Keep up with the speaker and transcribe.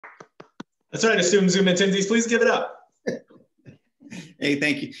That's right. Assume Zoom attendees, please give it up. Hey,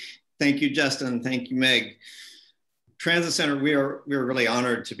 thank you. Thank you, Justin. Thank you, Meg. Transit Center, we are really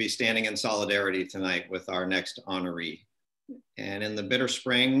honored to be standing in solidarity tonight with our next honoree. And in the bitter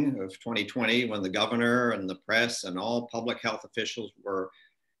spring of 2020, when the governor and the press and all public health officials were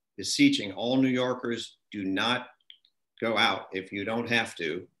beseeching all New Yorkers, do not go out if you don't have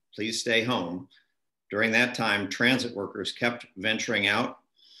to, please stay home. During that time, transit workers kept venturing out.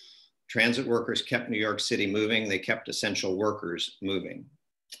 Transit workers kept New York City moving. They kept essential workers moving.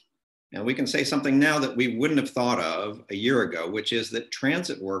 And we can say something now that we wouldn't have thought of a year ago, which is that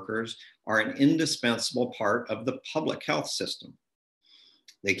transit workers are an indispensable part of the public health system.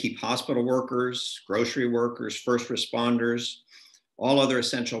 They keep hospital workers, grocery workers, first responders, all other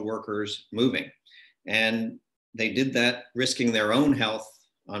essential workers moving. And they did that risking their own health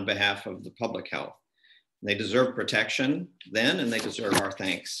on behalf of the public health. They deserve protection then, and they deserve our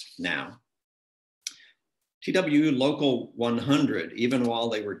thanks now. TWU Local 100, even while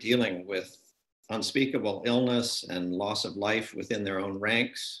they were dealing with unspeakable illness and loss of life within their own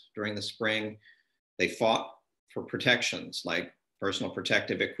ranks during the spring, they fought for protections like personal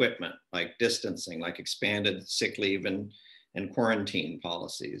protective equipment, like distancing, like expanded sick leave and quarantine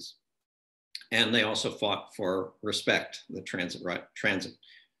policies. And they also fought for respect that transit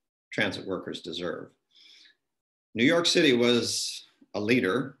workers deserve. New York City was a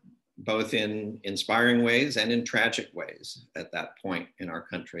leader, both in inspiring ways and in tragic ways at that point in our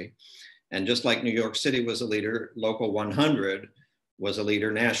country. And just like New York City was a leader, Local 100 was a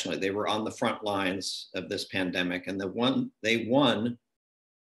leader nationally. They were on the front lines of this pandemic, and they won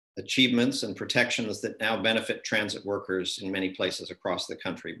achievements and protections that now benefit transit workers in many places across the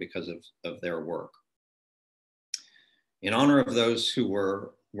country because of their work. In honor of those who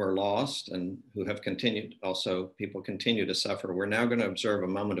were lost and who have continued, also people continue to suffer, we're now going to observe a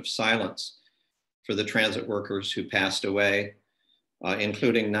moment of silence for the transit workers who passed away,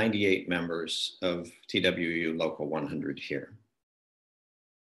 including 98 members of TWU Local 100 here.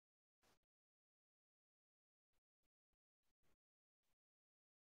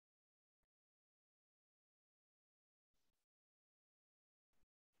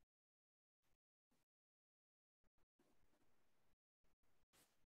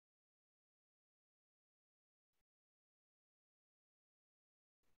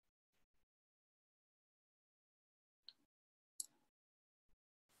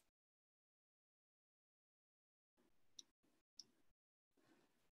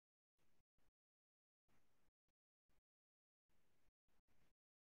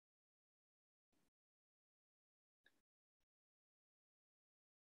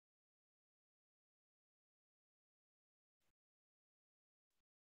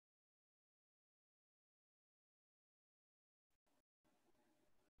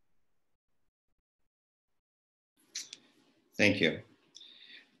 Thank you.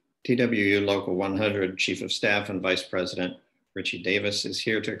 TWU Local 100 Chief of Staff and Vice President Richie Davis is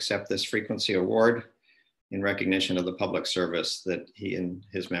here to accept this frequency award in recognition of the public service that he and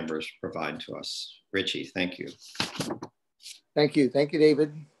his members provide to us. Richie, thank you. Thank you. Thank you,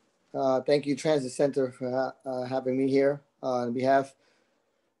 David. Thank you, Transit Center, for having me here on behalf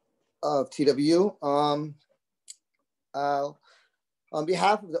of TWU. On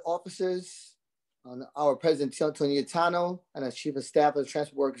behalf of the officers, our President Tony Gaetano, and as Chief of Staff of the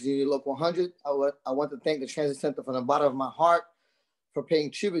Transport Workers Union Local 100, I want to thank the Transit Center from the bottom of my heart for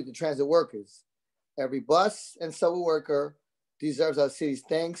paying tribute to transit workers. Every bus and subway worker deserves our city's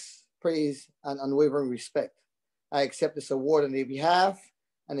thanks, praise, and unwavering respect. I accept this award on their behalf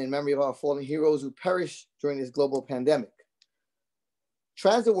and in memory of our fallen heroes who perished during this global pandemic.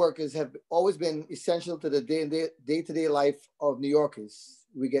 Transit workers have always been essential to the day-to-day life of New Yorkers.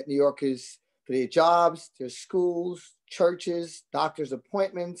 We get New Yorkers to their jobs, their schools, churches, doctor's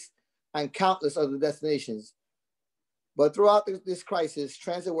appointments, and countless other destinations. But throughout this crisis,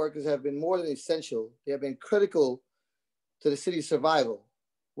 transit workers have been more than essential. They have been critical to the city's survival.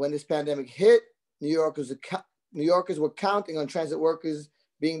 When this pandemic hit, New Yorkers were counting on transit workers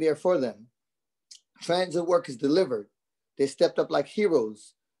being there for them. Transit workers delivered. They stepped up like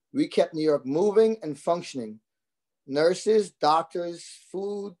heroes. We kept New York moving and functioning. Nurses, doctors,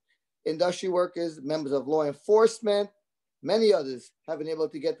 food, industry workers, members of law enforcement, many others have been able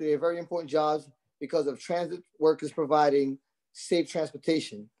to get to their very important jobs because of transit workers providing safe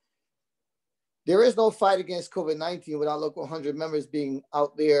transportation. There is no fight against COVID-19 without Local 100 members being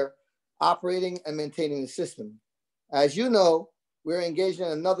out there operating and maintaining the system. As you know, we're engaged in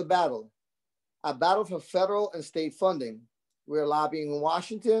another battle, a battle for federal and state funding. We're lobbying in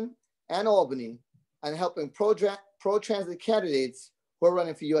Washington and Albany and helping pro-transit candidates who are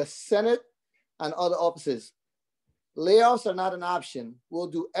running for US Senate and other offices. Layoffs are not an option. We'll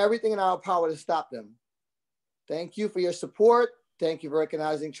do everything in our power to stop them. Thank you for your support. Thank you for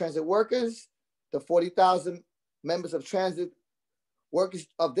recognizing transit workers, the 40,000 members of transit workers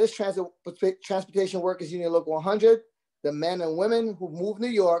of this Transportation Workers Union Local 100, the men and women who move New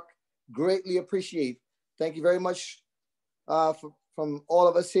York, greatly appreciate. Thank you very much from all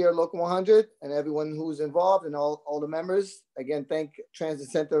of us here at Local 100 and everyone who's involved and all the members. Again, thank Transit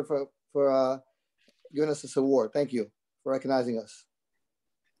Center for giving us this award. Thank you for recognizing us.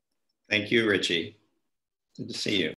 Thank you, Richie. Good to see you.